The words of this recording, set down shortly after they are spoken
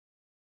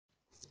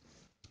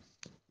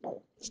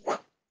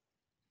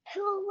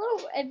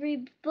Hello,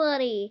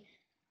 everybody.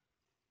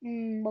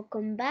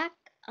 Welcome back.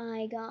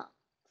 I got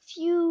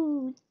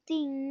few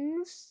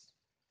things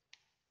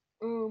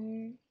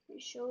to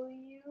show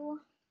you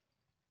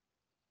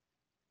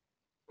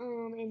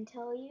and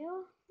tell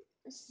you.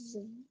 This is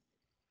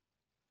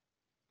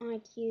a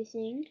cute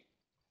thing.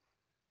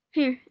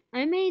 Here,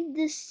 I made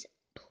this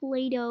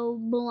Play-Doh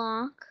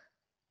block.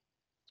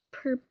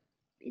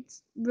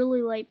 It's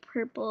really light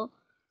purple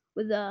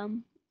with a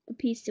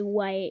piece of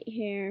white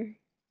here.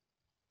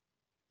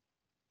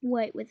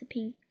 White with a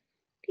piece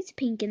of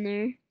pink in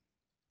there.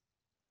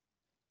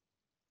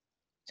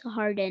 It's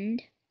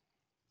hardened.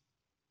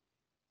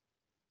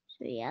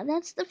 So yeah,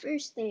 that's the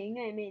first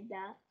thing. I made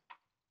that.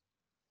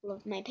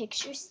 Love my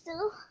picture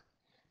still.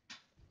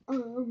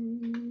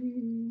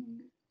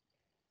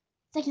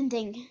 Second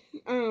thing,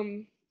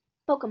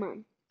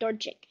 Pokemon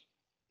Dorchick,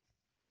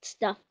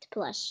 stuffed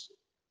plush,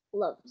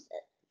 loves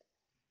it.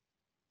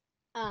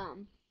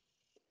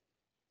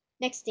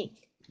 Next thing,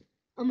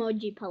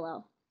 emoji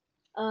pillow,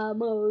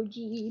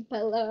 emoji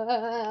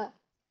pillow.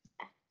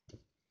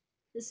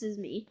 This is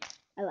me.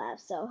 I laugh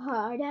so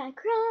hard I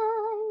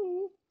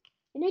cry,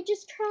 and I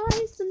just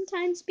cry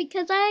sometimes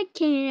because I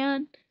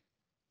can,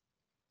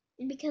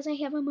 and because I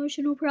have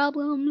emotional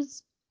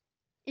problems,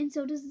 and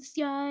so does this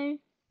guy.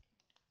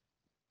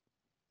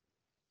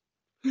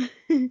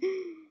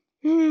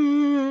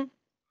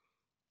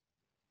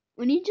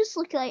 When you just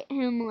look at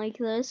him like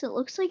this, it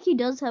looks like he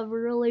does have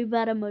really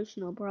bad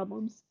emotional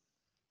problems.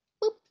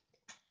 Boop.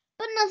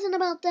 But nothing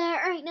about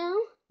that right now.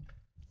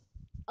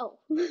 Oh,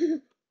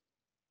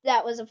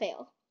 that was a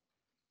fail.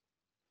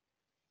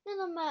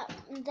 Nothing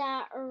about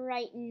that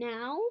right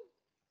now.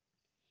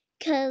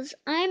 Cause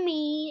I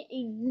made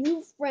a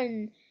new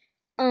friend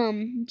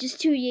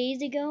just 2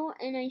 days ago,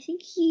 and I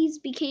think he's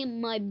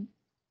became my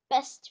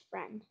best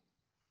friend.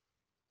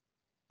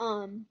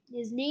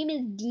 His name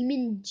is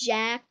Demon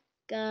Jack.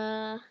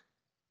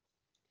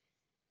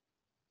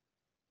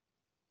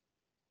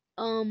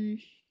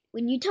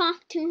 When you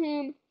talk to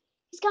him,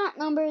 he's got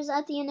numbers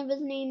at the end of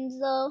his names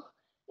though,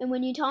 and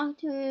when you talk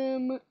to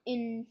him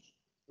in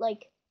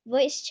like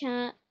voice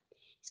chat,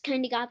 he's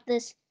kind of got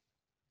this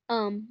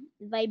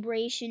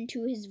vibration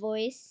to his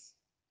voice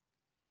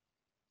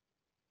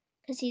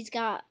because he's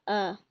got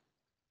a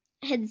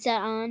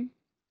headset on,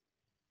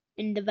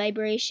 and the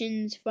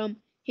vibrations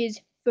from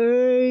his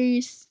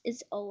face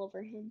is all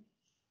over him.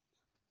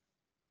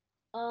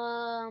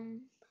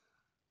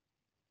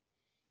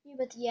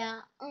 But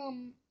yeah, I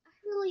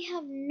really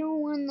have no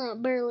one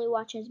that barely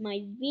watches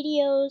my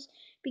videos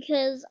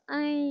because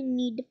I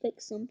need to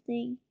fix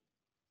something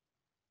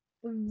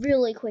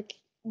really quick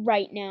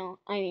right now.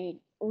 I mean,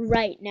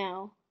 right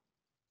now.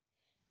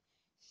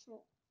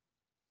 So,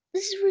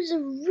 this was a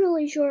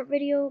really short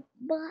video,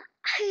 but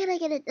I gotta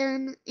get it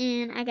done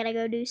and I gotta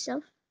go do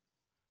stuff.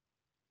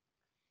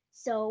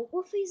 So,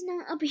 Wolfie's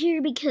not up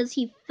here because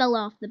he fell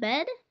off the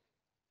bed.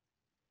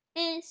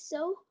 And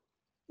so,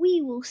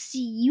 we will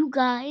see you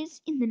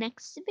guys in the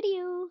next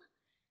video.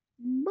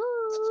 Bye!